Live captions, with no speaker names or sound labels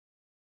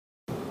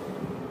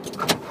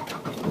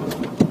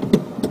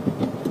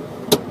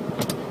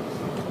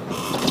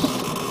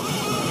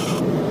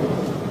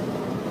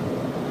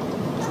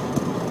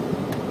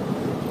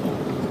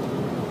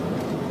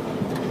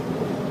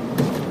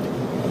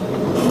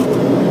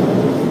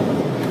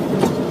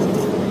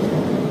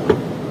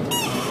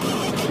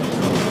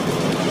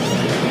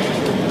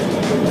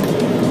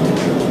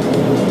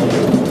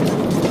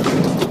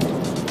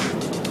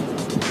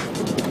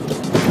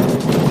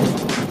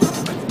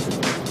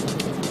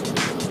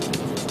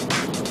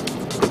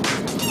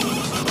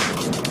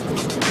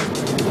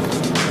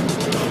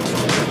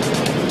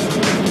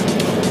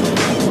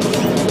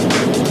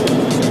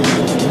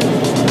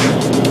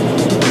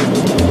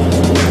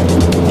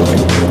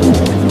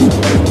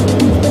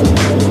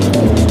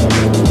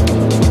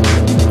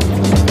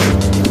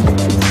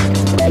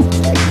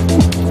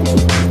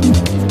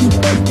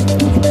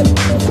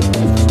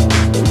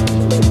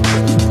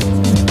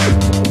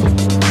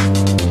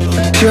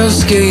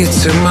skill, you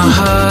took my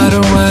heart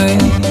away.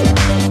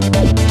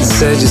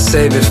 Said you'd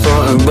save it for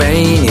a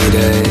rainy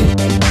day.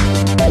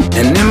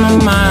 And in my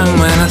mind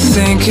when I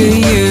think of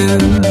you,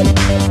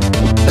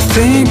 I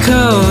think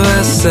of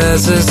us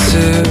as a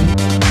two.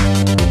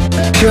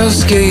 Pure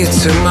skill, you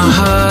took my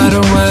heart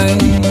away.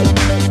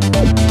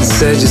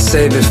 Said you'd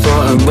save it for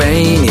a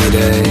rainy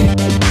day.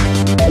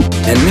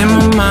 And in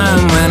my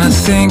mind when I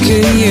think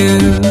of you,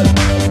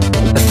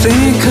 I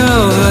think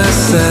of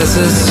us as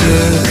a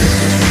two.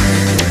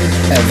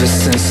 Ever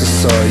since I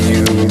saw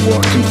you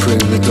walking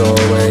through the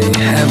doorway,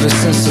 ever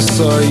since I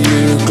saw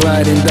you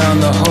gliding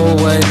down the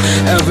hallway,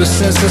 ever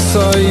since I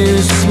saw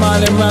you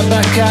smiling right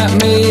back at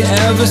me,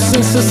 ever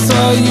since I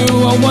saw you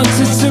I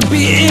wanted to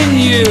be in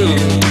you.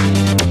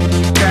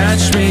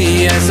 Catch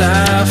me as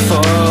I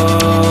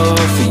fall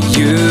for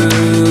you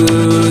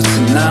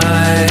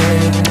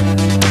tonight.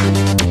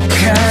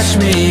 Catch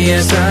me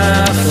as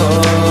I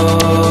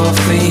fall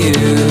for you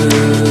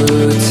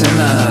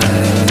tonight.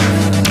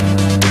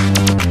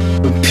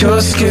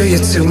 Pure skill, you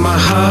took my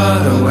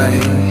heart away.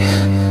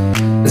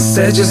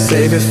 Instead you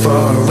save it for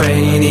a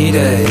rainy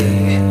day.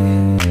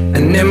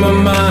 And in my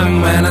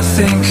mind when I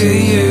think of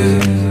you,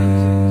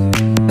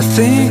 I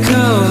think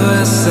of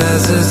us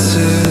as a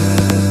two.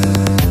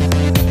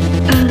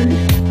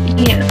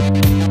 Yeah,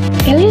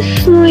 él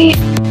es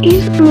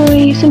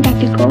muy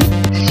simpático,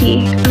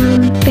 sí,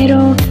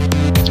 pero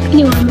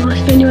yo amo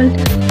español,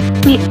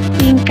 me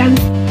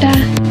encanta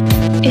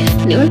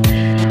español,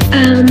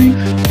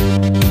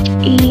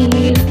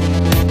 y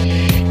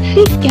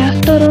sí, ya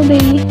es todo de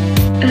mí.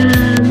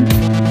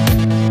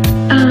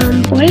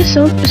 Por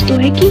eso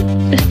estoy aquí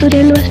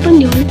estudiando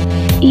español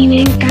y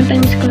me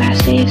encantan mis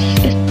clases,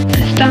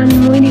 están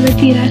muy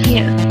divertidas.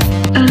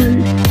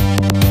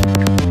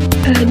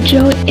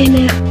 Yo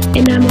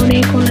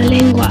enamoré con la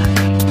lengua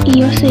y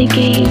yo sé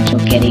que yo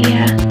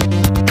quería.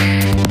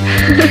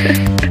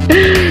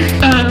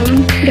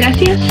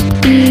 Gracias.